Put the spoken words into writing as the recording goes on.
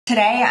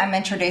Today I'm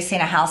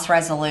introducing a House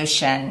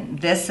resolution.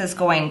 This is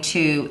going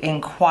to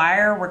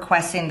inquire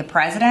requesting the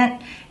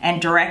President and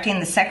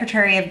directing the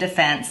Secretary of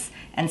Defense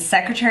and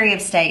Secretary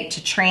of State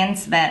to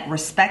transmit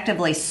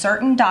respectively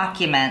certain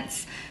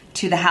documents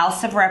to the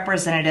House of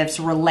Representatives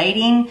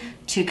relating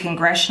to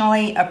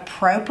congressionally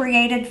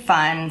appropriated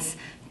funds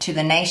to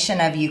the nation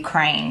of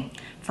Ukraine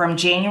from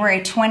January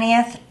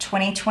 20th,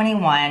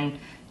 2021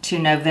 to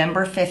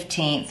November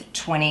 15th,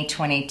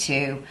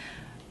 2022.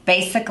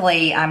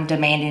 Basically, I'm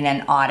demanding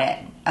an audit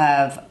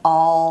of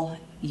all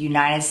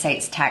United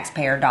States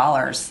taxpayer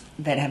dollars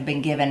that have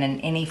been given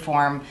in any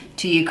form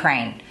to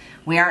Ukraine.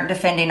 We aren't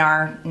defending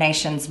our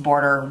nation's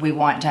border. We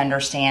want to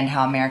understand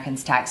how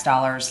Americans' tax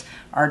dollars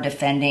are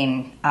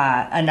defending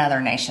another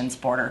nation's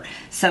border.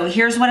 So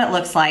here's what it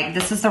looks like.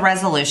 This is the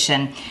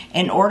resolution.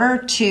 In order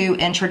to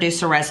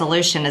introduce a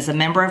resolution as a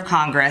member of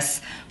Congress,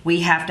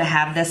 we have to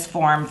have this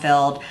form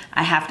filled.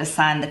 I have to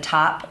sign the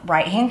top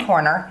right-hand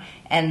corner,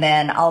 and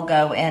then I'll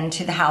go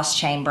into the House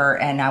chamber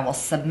and I will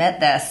submit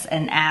this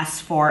and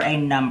ask for a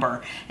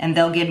number. And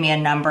they'll give me a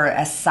number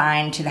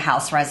assigned to the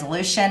House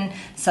resolution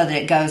so that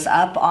it goes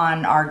up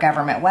on our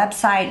government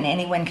website and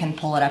anyone can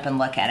pull it up and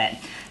look at it.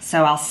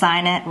 So I'll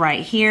sign it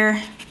right here.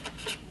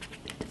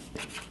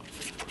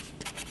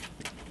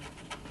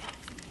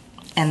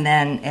 And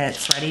then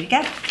it's ready to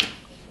go.